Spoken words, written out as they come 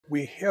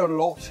We hear a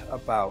lot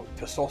about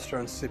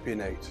testosterone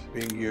cypionate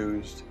being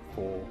used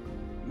for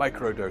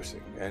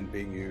microdosing and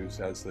being used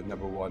as the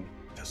 #1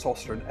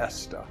 testosterone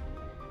ester.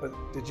 But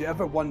did you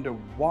ever wonder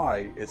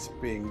why it's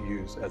being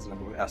used as the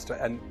 #1 ester?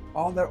 And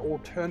are there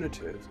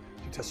alternatives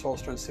to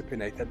testosterone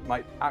cypionate that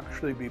might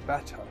actually be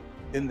better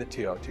in the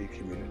TRT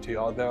community?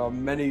 There are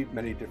many,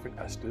 many different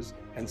esters,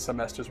 and some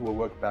esters will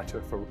work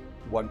better for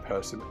one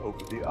person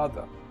over the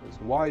other.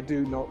 Why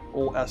do not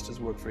all esters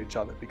work for each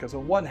other? Because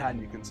on one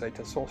hand, you can say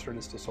testosterone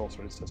is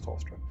testosterone is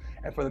testosterone,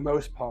 and for the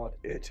most part,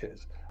 it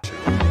is.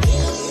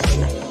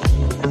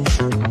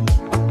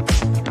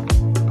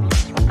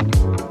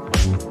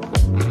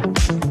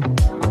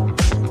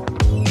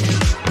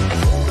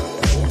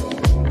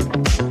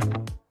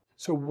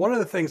 So one of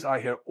the things I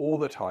hear all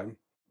the time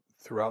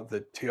throughout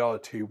the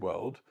TRT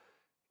world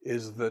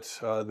is that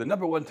the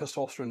 #1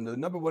 testosterone, the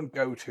 #1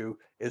 go-to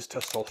is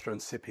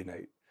testosterone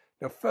cypionate.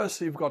 Now,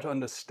 firstly, you've got to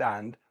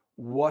understand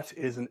what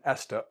is an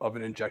ester of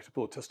an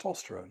injectable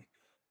testosterone.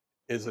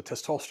 Is a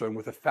testosterone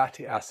with a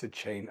fatty acid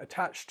chain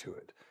attached to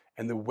it.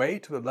 And the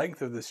weight or the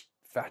length of this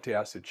fatty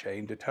acid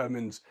chain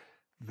determines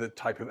the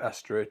type of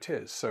ester it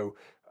is. So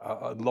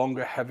a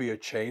longer, heavier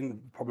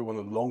chain, probably one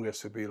of the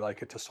longest, would be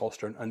like a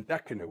testosterone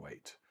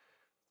undecanoate.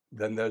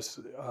 Then there's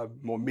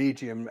more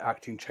medium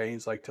acting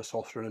chains like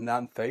testosterone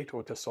enanthate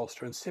or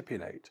testosterone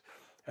cypionate.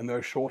 And there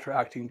are shorter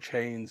acting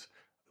chains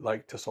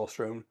like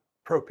testosterone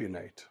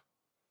propionate.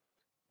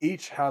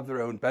 Each have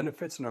their own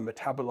benefits and are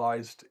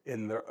metabolized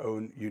in their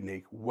own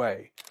unique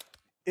way.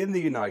 In the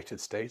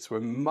United States,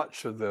 where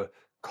much of the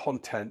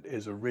content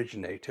is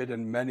originated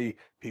and many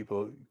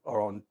people are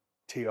on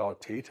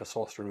TRT,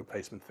 testosterone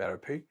replacement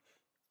therapy,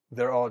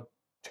 there are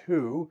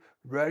two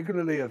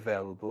regularly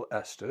available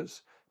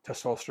esters,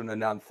 testosterone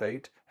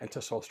enanthate and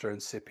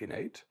testosterone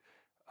cypionate.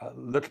 A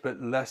little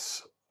bit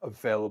less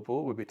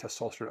available would be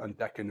testosterone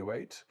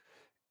undecanoate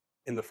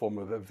in the form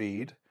of a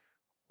VEED,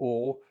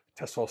 or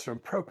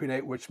testosterone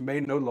propionate, which may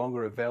no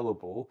longer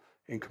available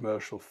in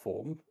commercial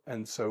form.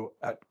 And so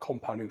at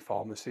compounding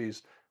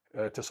pharmacies,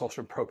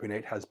 testosterone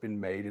propionate has been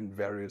made in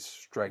various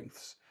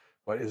strengths,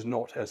 but is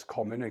not as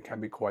common and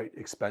can be quite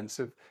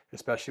expensive,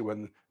 especially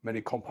when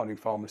many compounding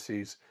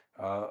pharmacies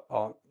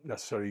aren't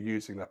necessarily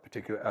using that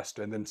particular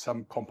ester. And then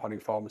some compounding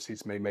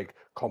pharmacies may make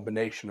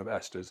combination of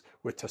esters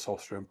with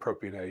testosterone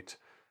propionate.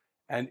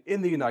 And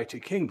in the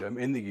United Kingdom,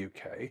 in the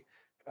UK,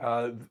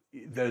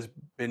 there's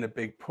been a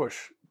big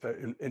push that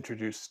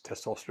introduced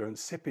testosterone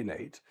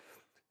cypionate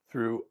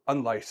through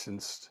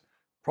unlicensed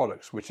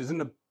products, which isn't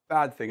a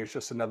bad thing. It's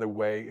just another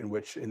way in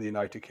which in the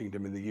United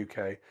Kingdom, in the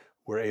UK,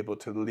 we're able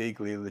to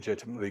legally,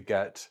 legitimately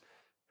get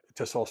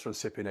testosterone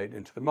cypionate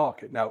into the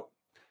market. Now,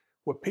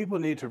 what people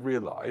need to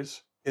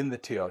realize in the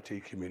TRT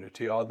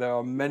community there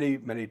are many,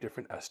 many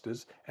different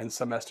esters, and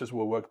some esters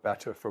will work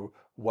better for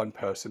one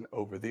person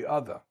over the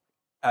other.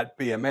 At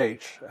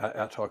BMH,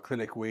 at our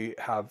clinic, we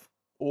have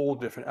all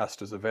different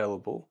esters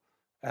available.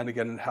 And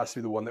again, it has to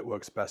be the one that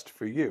works best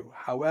for you.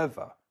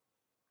 However,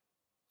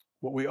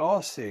 what we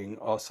are seeing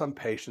are some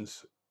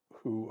patients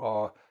who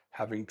are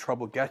having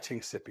trouble getting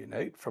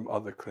cypionate from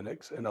other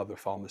clinics and other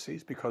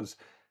pharmacies because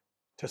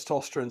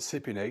testosterone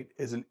cypionate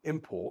is an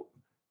import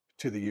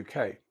to the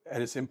UK,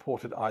 and it's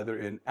imported either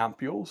in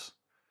ampoules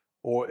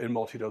or in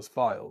multi-dose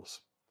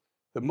vials.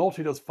 The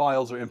multi-dose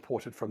vials are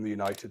imported from the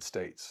United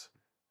States,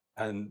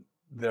 and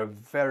they're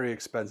very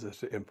expensive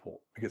to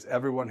import because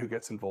everyone who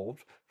gets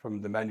involved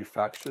from the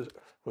manufacturers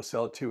will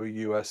sell it to a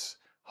US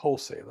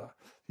wholesaler.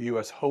 The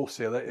US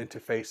wholesaler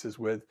interfaces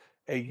with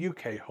a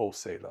UK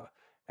wholesaler.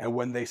 And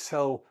when they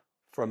sell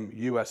from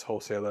US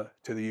wholesaler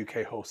to the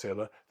UK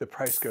wholesaler, the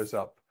price goes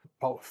up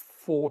about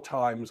 4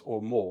 times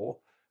or more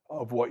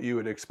of what you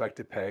would expect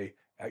to pay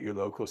at your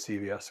local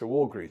CVS or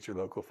Walgreens, your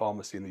local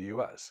pharmacy in the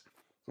US.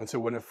 And so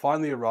when it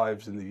finally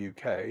arrives in the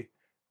UK,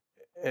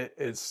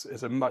 it's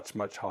a much,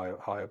 much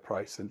higher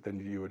price than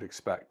you would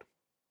expect.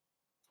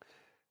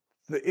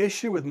 The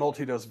issue with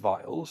multi-dose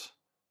vials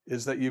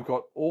is that you've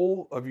got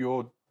all of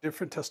your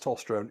different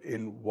testosterone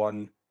in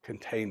one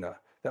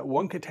container. That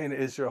one container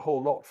is your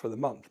whole lot for the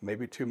month,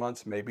 maybe 2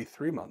 months, maybe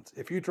 3 months.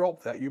 If you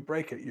drop that, you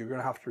break it, you're going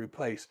to have to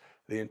replace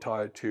the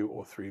entire 2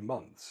 or 3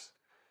 months.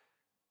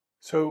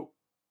 So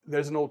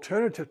there's an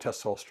alternative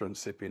testosterone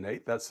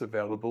cypionate that's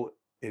available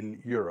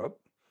in Europe,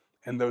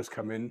 and those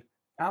come in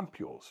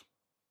ampoules.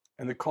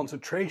 And the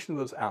concentration of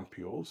those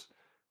ampoules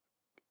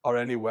are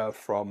anywhere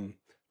from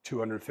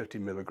 250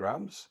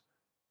 milligrams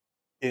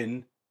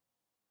in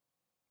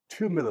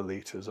 2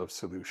 milliliters of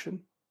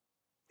solution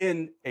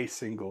in a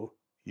single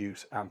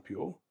use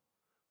ampoule,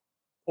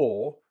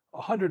 or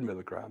 100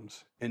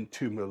 milligrams in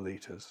 2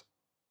 milliliters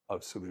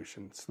of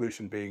solution,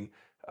 solution being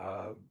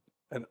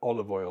an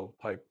olive oil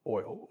type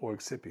oil or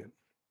excipient.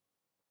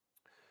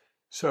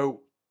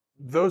 So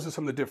those are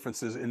some of the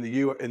differences. In the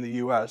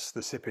US,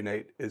 the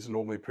cypionate is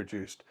normally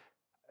produced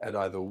at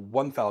either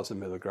 1,000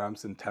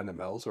 milligrams in 10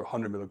 mLs or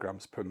 100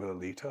 milligrams per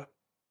milliliter.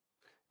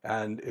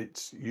 And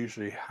it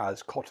usually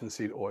has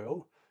cottonseed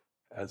oil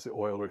as the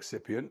oil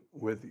excipient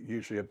with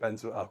usually a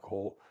benzoyl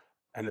alcohol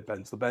and a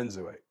benzoyl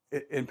benzoate.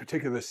 in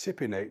particular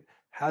Cypionate,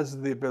 has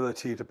the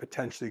ability to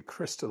potentially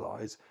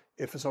crystallize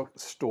if it's not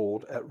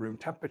stored at room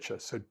temperature.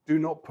 So do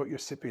not put your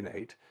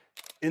Cypionate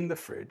in the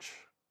fridge,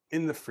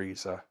 in the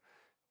freezer,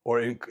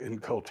 or in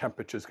cold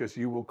temperatures, because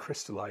you will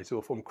crystallize, it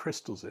will form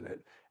crystals in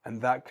it.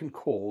 And that can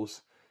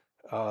cause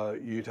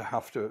you to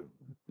have to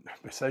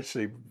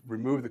essentially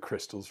remove the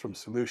crystals from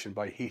solution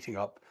by heating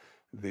up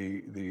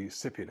the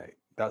Cypionate.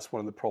 That's one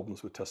of the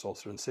problems with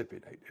testosterone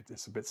Cypionate.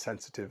 It's a bit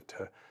sensitive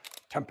to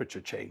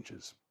temperature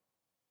changes.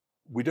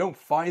 We don't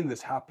find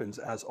this happens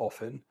as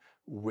often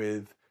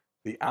with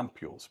the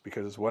ampoules,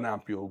 because it's one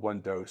ampule,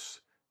 one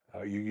dose,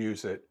 you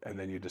use it and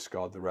then you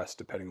discard the rest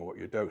depending on what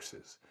your dose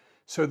is.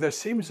 So there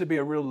seems to be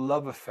a real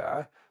love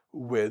affair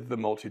with the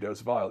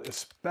multi-dose vial,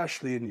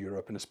 especially in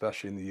Europe and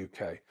especially in the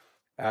UK.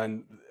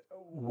 And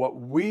what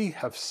we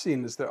have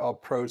seen is there are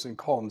pros and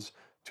cons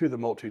to the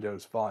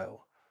multi-dose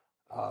vial,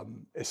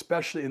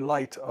 especially in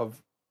light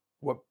of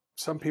what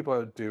some people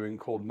are doing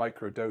called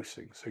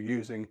microdosing. So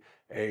using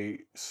a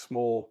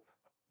small,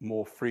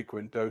 more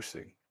frequent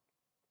dosing.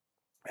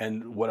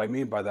 And what I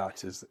mean by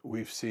that is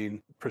we've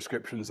seen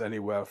prescriptions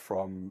anywhere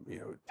from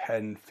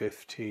 10,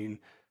 15,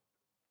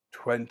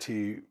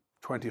 20,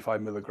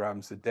 25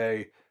 milligrams a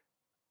day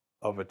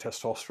of a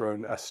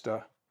testosterone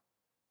ester,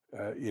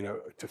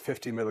 to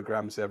 50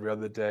 milligrams every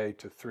other day,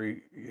 to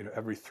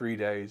every 3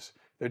 days.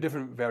 There are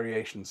different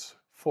variations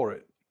for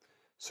it.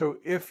 So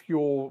if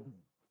your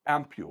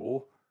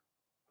ampule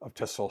of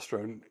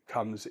testosterone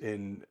comes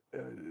in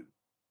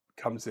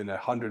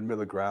 100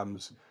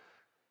 milligrams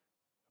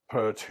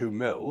per 2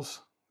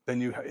 mils,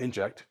 then you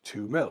inject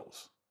 2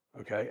 mils,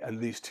 okay? And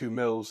these 2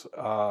 mils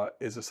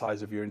is the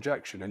size of your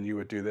injection, and you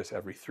would do this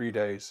every 3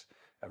 days,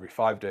 every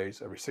 5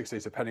 days, every 6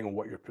 days, depending on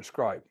what you're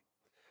prescribed.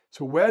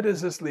 So where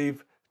does this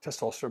leave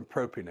testosterone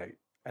propionate?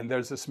 And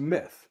there's this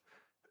myth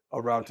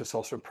around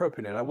testosterone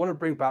propionate. I want to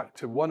bring back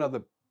to one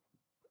other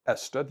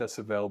ester that's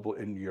available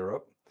in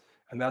Europe,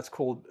 and that's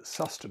called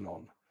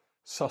Sustanon,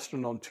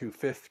 Sustanon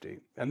 250.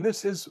 And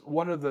this is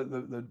one of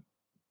the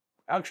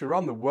actually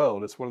around the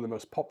world, it's one of the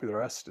most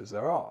popular esters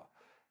there are.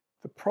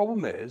 The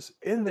problem is,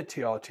 in the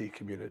TRT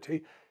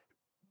community,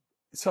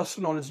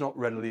 Sustanon is not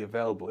readily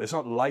available. It's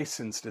not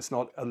licensed. It's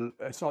not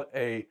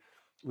a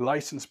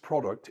licensed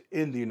product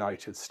in the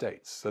United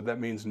States. So that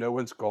means no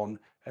one's gone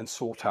and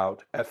sought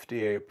out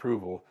FDA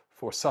approval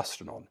for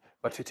Sustanon.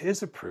 But it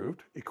is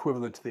approved,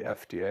 equivalent to the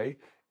FDA,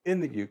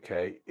 in the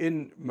UK,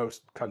 in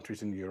most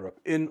countries in Europe,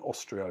 in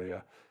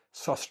Australia.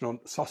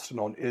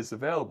 Sustanon is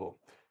available.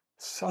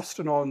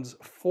 Sustanon's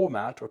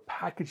format or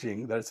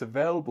packaging that it's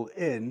available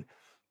in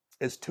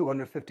is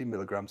 250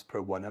 milligrams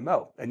per 1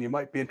 ml. And you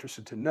might be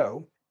interested to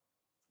know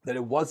that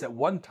it was at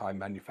one time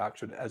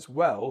manufactured as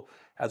well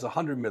as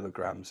 100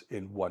 milligrams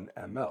in 1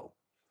 ml.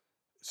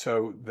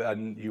 So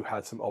then you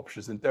had some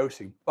options in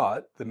dosing,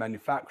 but the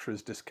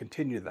manufacturers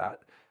discontinued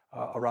that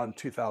around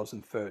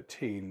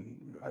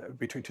 2013.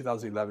 Between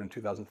 2011 and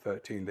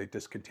 2013, they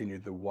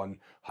discontinued the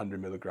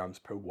 100 milligrams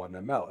per 1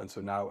 ml. And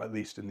so now, at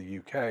least in the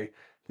UK,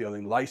 the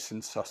only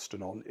licensed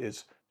Sustanon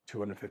is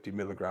 250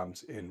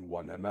 milligrams in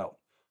 1 ml.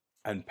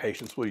 And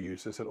patients will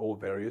use this at all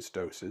various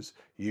doses,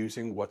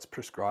 using what's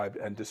prescribed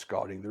and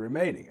discarding the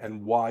remaining.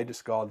 And why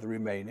discard the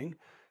remaining?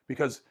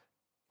 Because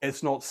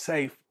it's not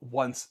safe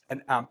once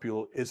an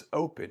ampule is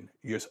open.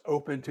 You're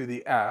open to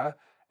the air,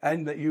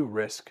 and that you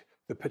risk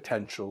the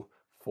potential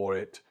for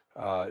it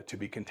to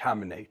be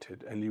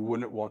contaminated. And you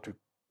wouldn't want to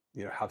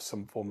have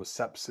some form of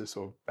sepsis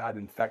or bad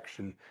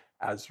infection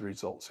as a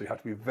result. So you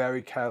have to be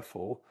very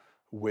careful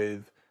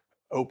with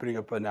opening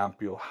up an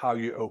ampule, how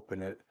you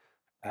open it,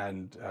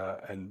 and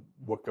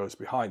what goes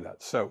behind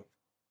that. So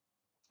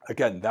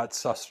again,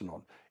 that's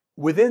Sustanon.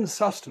 Within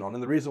Sustanon,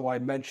 and the reason why I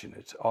mention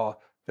it,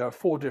 there are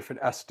 4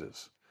 different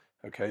esters.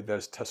 Okay,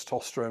 there's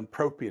testosterone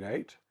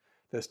propionate,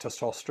 there's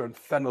testosterone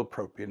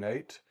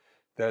phenylpropionate,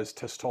 there's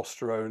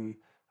testosterone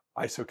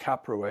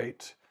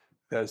isocaproate,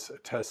 there's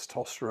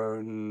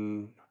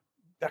testosterone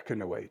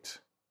decanoate,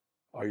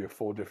 are your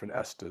 4 different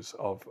esters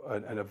of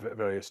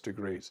various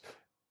degrees.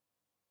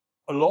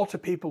 A lot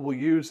of people will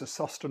use a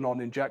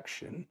Sustanon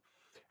injection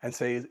and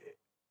say,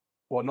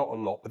 well, not a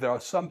lot, but there are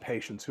some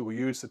patients who will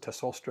use the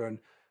testosterone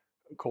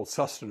called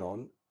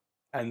Sustanon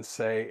and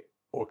say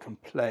or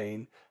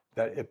complain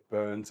that it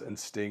burns and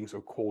stings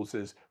or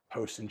causes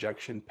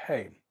post-injection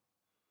pain.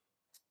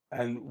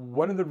 And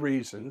one of the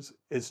reasons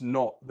is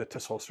not the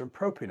testosterone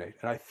propionate.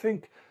 And I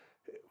think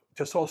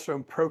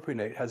testosterone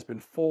propionate has been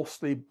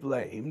falsely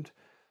blamed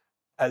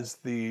as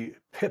the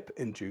PIP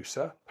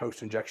inducer,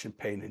 post-injection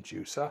pain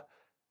inducer,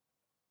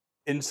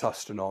 in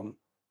Sustanon,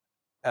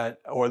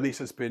 or at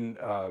least it's been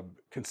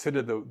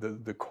considered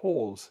the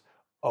cause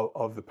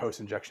of the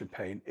post-injection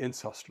pain in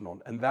Sustanon.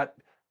 And that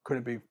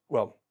couldn't be,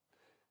 well,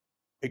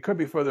 it could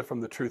be further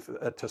from the truth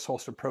that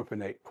testosterone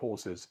propionate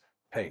causes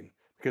pain.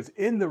 Because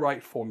in the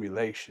right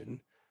formulation,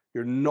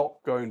 you're not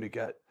going to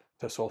get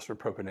testosterone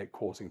propionate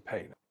causing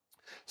pain.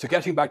 So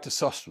getting back to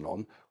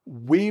Sustanon,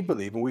 we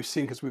believe, and we've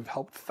seen because we've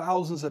helped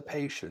thousands of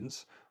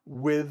patients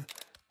with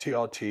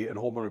TRT and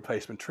hormone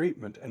replacement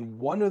treatment. And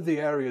one of the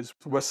areas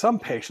where some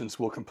patients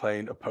will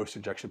complain of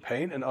post-injection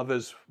pain and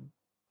others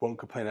won't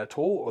complain at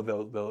all, or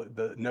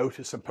they'll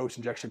notice some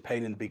post-injection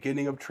pain in the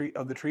beginning of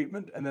the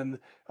treatment, and then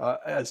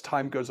as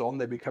time goes on,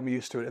 they become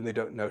used to it and they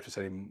don't notice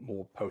any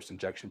more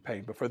post-injection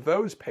pain. But for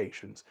those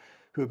patients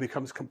who it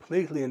becomes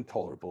completely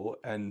intolerable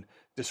and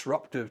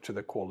disruptive to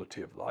their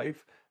quality of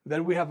life,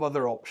 then we have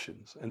other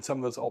options. And some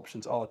of those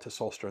options are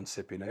testosterone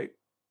cypionate,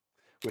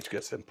 which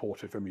gets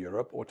imported from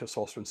Europe, or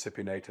testosterone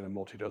cypionate in a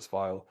multi-dose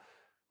vial.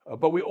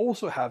 But we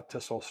also have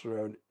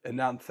testosterone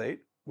enanthate,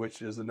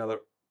 which is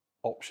another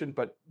option,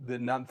 but the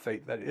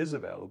enanthate that is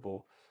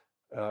available,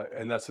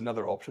 and that's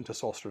another option,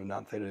 testosterone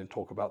enanthate, I didn't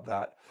talk about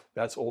that.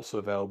 That's also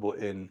available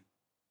in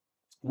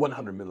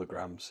 100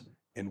 milligrams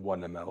in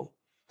 1 ml,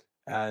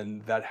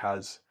 and that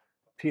has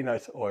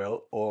peanut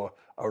oil or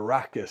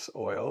arachis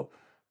oil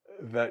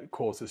that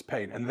causes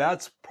pain. And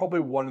that's probably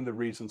one of the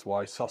reasons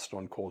why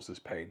Sustanon causes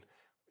pain.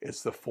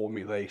 It's the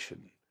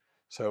formulation.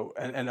 So,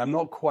 and I'm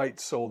not quite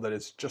sold that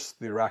it's just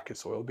the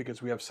arachis oil,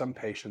 because we have some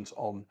patients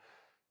on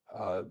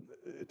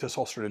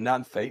testosterone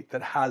enanthate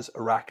that has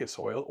arachis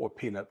oil or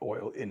peanut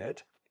oil in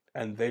it,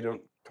 and they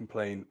don't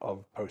complain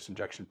of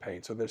post-injection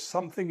pain. So there's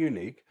something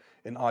unique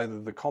in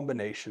either the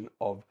combination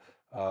of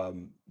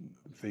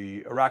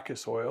the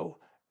arachis oil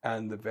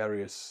and the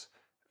various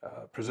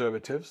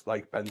preservatives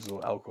like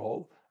benzyl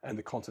alcohol and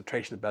the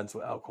concentration of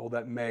benzyl alcohol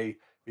that may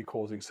be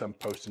causing some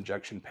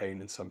post-injection pain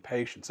in some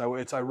patients. Now,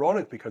 it's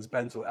ironic because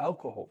benzyl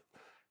alcohol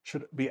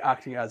should be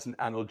acting as an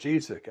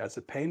analgesic, as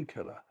a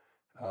painkiller.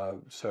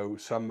 So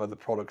some of the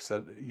products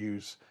that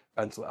use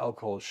benzyl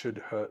alcohol should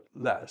hurt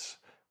less,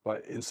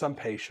 but in some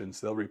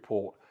patients they'll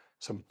report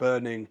some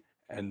burning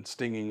and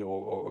stinging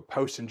or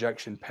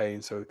post-injection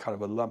pain, so kind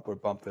of a lump or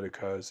bump that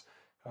occurs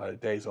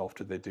days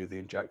after they do the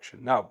injection.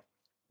 Now,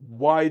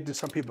 why do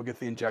some people get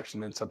the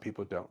injection and some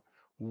people don't?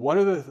 One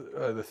of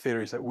the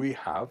theories that we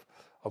have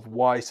of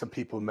why some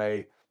people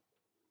may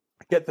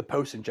get the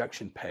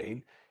post-injection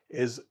pain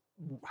is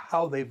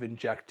how they've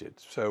injected.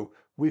 So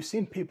we've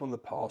seen people in the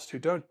past who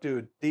don't do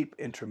a deep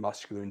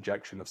intramuscular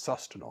injection of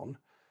Sustanon.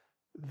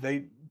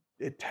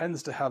 It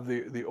tends to have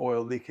the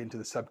oil leak into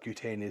the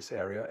subcutaneous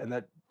area, and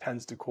that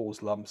tends to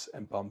cause lumps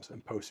and bumps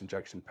and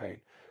post-injection pain,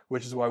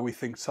 which is why we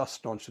think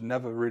Sustanon should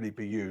never really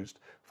be used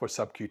for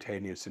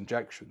subcutaneous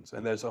injections.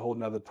 And there's a whole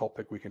nother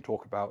topic we can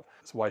talk about.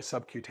 That's why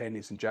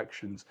subcutaneous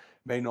injections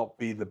may not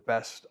be the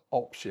best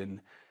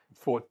option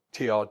for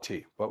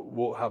TRT, but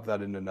we'll have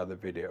that in another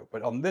video.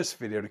 But on this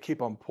video, to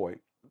keep on point,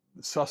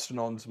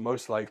 Sustanon's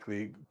most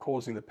likely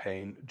causing the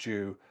pain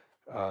due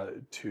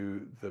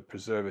to the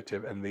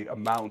preservative and the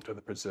amount of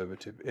the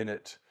preservative in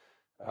it.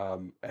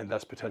 And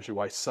that's potentially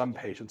why some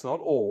patients, not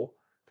all,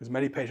 because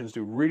many patients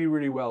do really,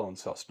 really well on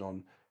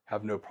Sustanon,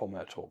 have no problem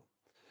at all.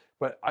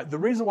 But the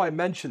reason why I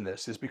mention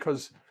this is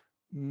because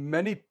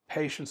many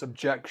patients'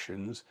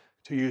 objections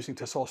to using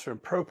testosterone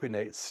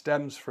propionate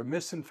stems from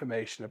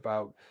misinformation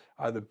about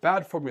either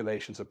bad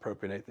formulations of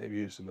propionate they've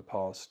used in the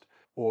past,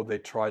 or they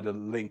try to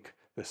link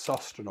the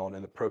Sustanon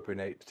and the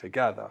propionate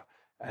together.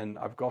 And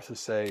I've got to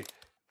say,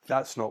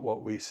 that's not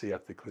what we see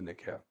at the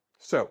clinic here.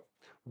 So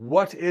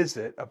what is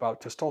it about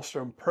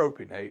testosterone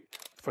propionate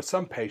for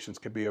some patients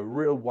can be a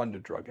real wonder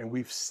drug? And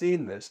we've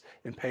seen this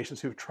in patients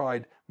who've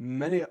tried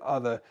many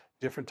other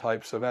different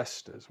types of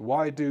esters.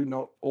 Why do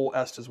not all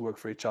esters work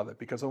for each other?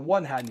 Because on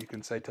one hand, you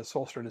can say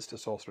testosterone is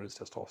testosterone is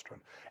testosterone.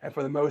 And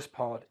for the most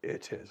part,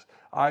 it is.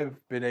 I've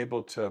been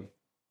able to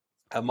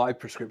have my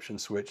prescription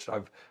switched.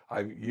 I've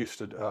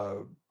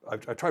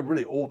tried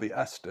really all the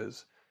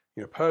esters.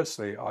 You know,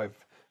 personally,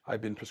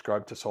 I've been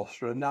prescribed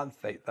testosterone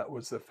enanthate. That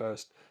was the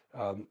first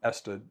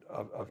ester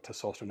of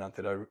testosterone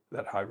enanthate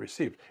that I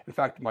received. In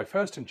fact, my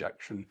first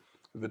injection,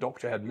 the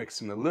doctor had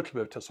mixed in a little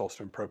bit of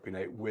testosterone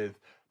propionate with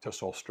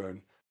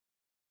testosterone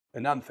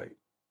enanthate,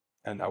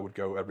 and I would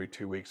go every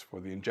 2 weeks for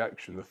the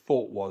injection. The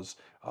thought was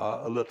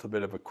a little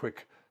bit of a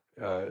quick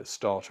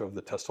starter of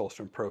the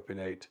testosterone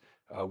propionate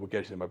would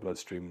get it in my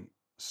bloodstream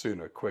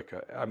sooner,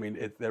 quicker. I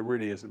mean, there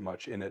really isn't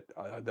much in it.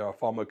 There are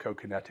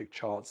pharmacokinetic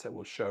charts that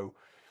will show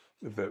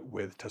that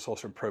with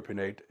testosterone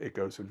propionate, it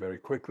goes in very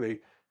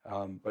quickly,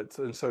 and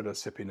so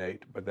does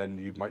cypionate, but then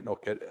you might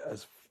not get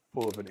as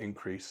full of an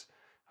increase.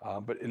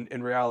 But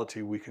in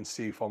reality, we can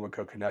see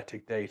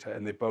pharmacokinetic data,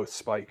 and they both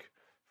spike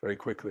very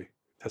quickly.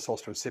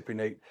 Testosterone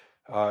cypionate,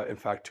 in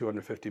fact,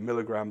 250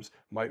 milligrams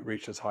might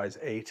reach as high as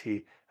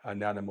 80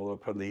 nanomolar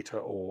per liter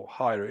or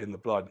higher in the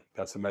blood.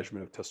 That's a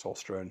measurement of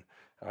testosterone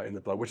in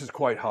the blood, which is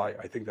quite high.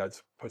 I think that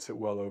puts it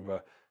well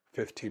over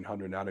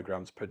 1,500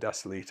 nanograms per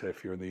deciliter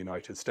if you're in the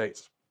United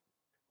States.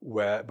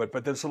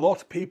 But there's a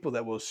lot of people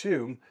that will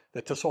assume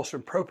that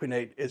testosterone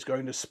propionate is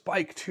going to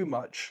spike too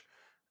much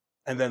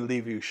and then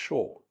leave you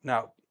short.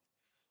 Now,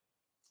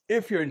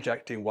 if you're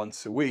injecting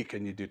once a week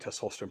and you do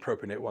testosterone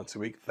propionate once a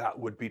week, that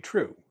would be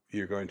true.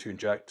 You're going to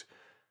inject,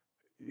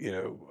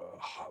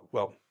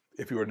 well,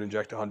 if you were to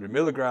inject 100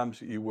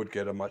 milligrams, you would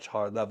get a much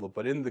higher level.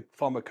 But in the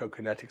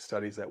pharmacokinetic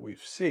studies that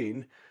we've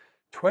seen,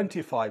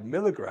 25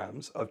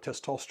 milligrams of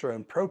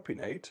testosterone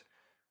propionate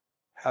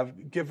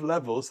give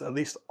levels, at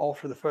least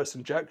after the first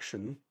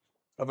injection,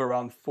 of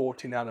around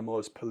 40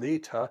 nanomoles per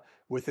liter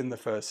within the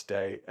first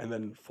day, and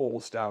then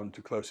falls down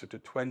to closer to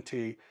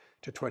 20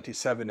 to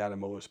 27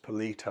 nanomoles per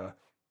liter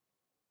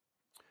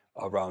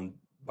around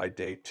by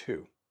day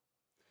 2.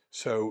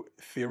 So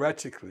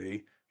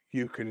theoretically,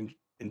 you can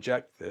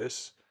inject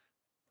this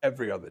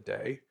every other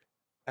day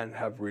and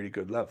have really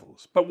good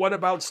levels. But what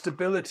about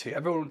stability?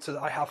 Everyone says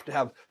I have to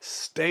have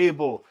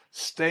stable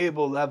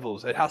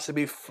levels. It has to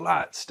be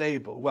flat,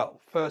 stable.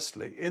 Well,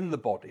 firstly, in the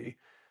body,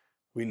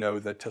 we know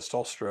that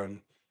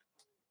testosterone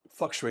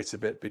fluctuates a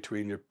bit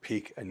between your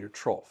peak and your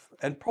trough,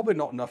 and probably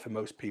not enough for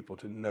most people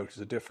to notice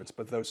a difference,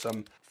 but though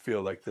some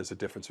feel like there's a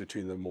difference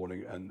between the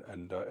morning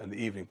and the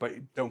evening. But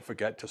don't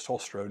forget,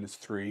 testosterone is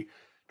 3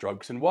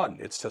 drugs in one.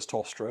 It's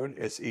testosterone,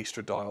 it's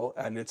estradiol,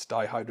 and it's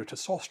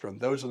dihydrotestosterone.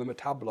 Those are the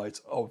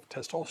metabolites of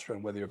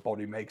testosterone, whether your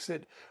body makes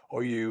it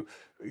or you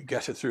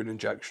get it through an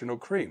injection or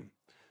cream.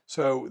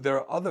 So there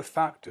are other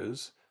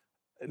factors,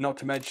 not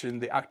to mention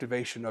the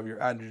activation of your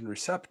androgen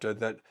receptor,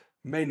 that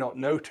may not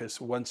notice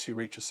once you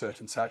reach a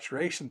certain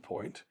saturation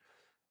point,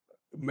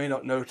 may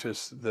not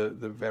notice the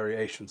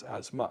variations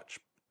as much.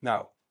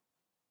 Now,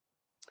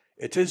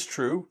 it is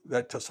true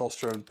that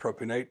testosterone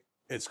propionate,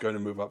 it's going to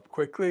move up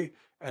quickly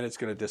and it's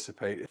going to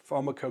dissipate.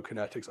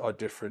 Pharmacokinetics are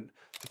different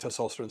to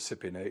testosterone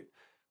cypionate,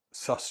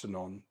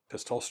 Sustanon,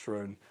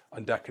 testosterone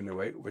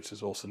undecanoate, which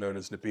is also known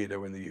as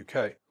libido in the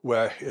UK,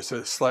 where it's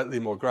a slightly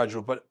more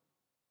gradual, but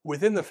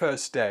within the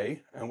first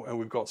day, and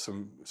we've got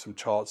some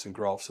charts and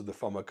graphs of the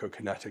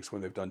pharmacokinetics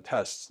when they've done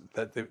tests,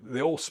 that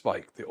they all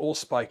spike. They all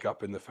spike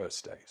up in the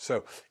first day.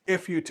 So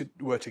if you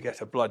were to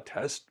get a blood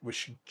test,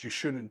 which you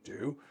shouldn't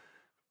do,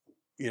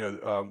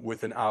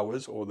 within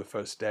hours or the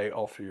first day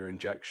after your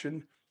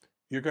injection,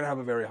 you're going to have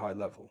a very high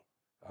level.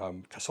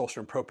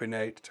 Testosterone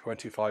propionate,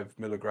 25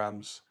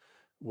 milligrams,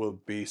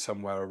 will be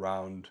somewhere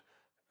around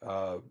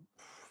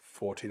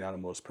 40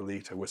 nanomoles per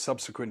liter. With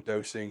subsequent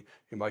dosing,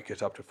 you might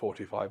get up to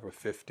 45 or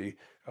 50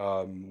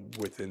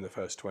 within the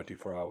first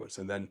 24 hours.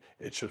 And then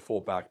it should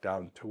fall back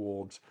down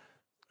towards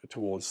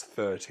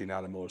 30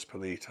 nanomoles per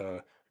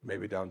liter,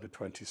 maybe down to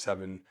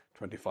 27,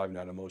 25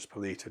 nanomoles per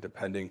liter,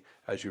 depending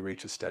as you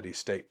reach a steady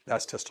state.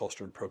 That's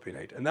testosterone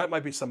propionate. And that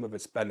might be some of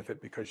its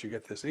benefit, because you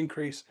get this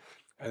increase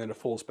and then it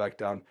falls back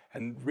down.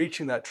 And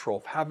reaching that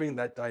trough, having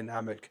that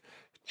dynamic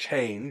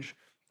change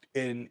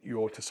in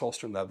your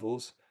testosterone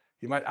levels,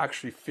 you might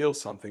actually feel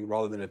something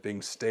rather than it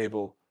being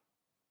stable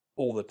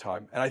all the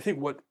time. And I think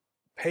what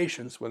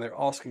patients, when they're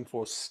asking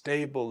for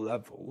stable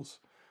levels,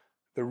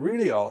 they're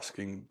really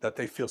asking that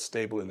they feel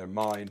stable in their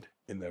mind,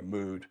 in their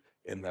mood,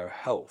 in their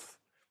health,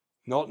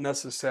 not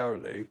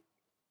necessarily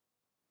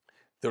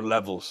their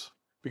levels.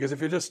 Because if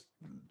you're just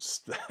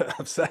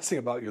obsessing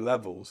about your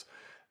levels,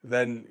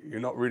 then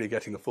you're not really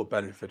getting the full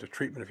benefit of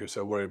treatment if you're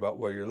so worried about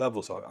where your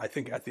levels are. I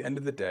think at the end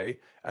of the day,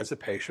 as a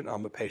patient,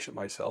 I'm a patient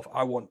myself,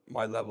 I want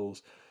my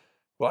levels.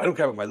 Well, I don't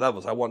care about my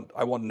levels. I want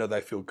to know that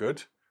I feel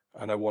good,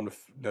 and I want to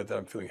know that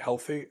I'm feeling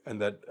healthy,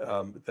 and that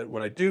that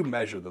when I do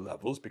measure the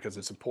levels, because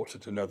it's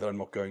important to know that I'm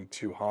not going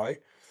too high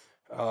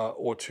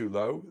or too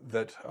low,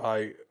 that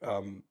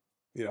I'm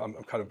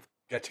kind of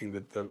getting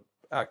the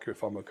accurate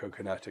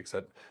pharmacokinetics.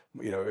 That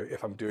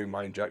if I'm doing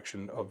my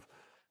injection of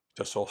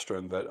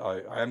testosterone, that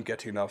I am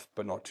getting enough,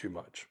 but not too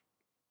much,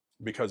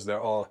 because there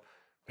are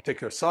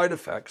particular side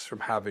effects from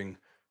having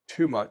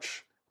too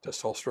much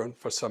testosterone.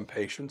 For some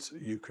patients,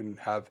 you can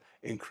have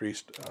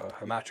increased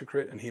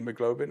hematocrit and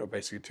hemoglobin, or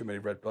basically too many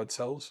red blood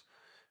cells,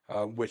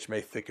 which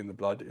may thicken the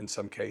blood in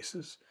some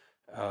cases.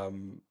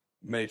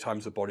 Many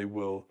times the body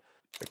will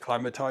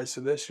acclimatize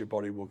to this. Your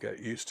body will get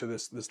used to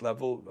this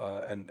level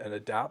and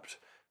adapt.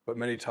 But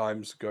many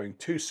times going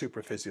too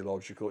super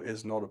physiological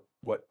is not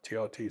what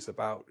TRT is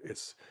about.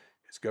 It's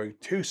going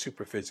too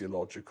super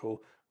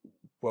physiological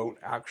won't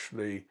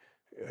actually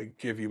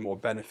give you more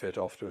benefit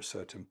after a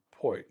certain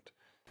point.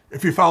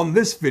 If you found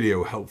this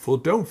video helpful,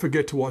 don't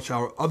forget to watch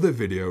our other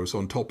videos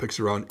on topics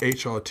around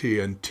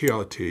HRT and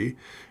TRT,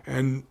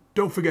 and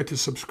don't forget to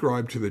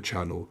subscribe to the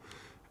channel.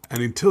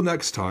 And until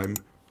next time,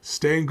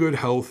 stay in good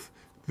health.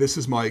 This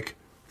is Mike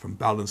from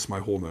Balance My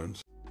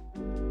Hormones.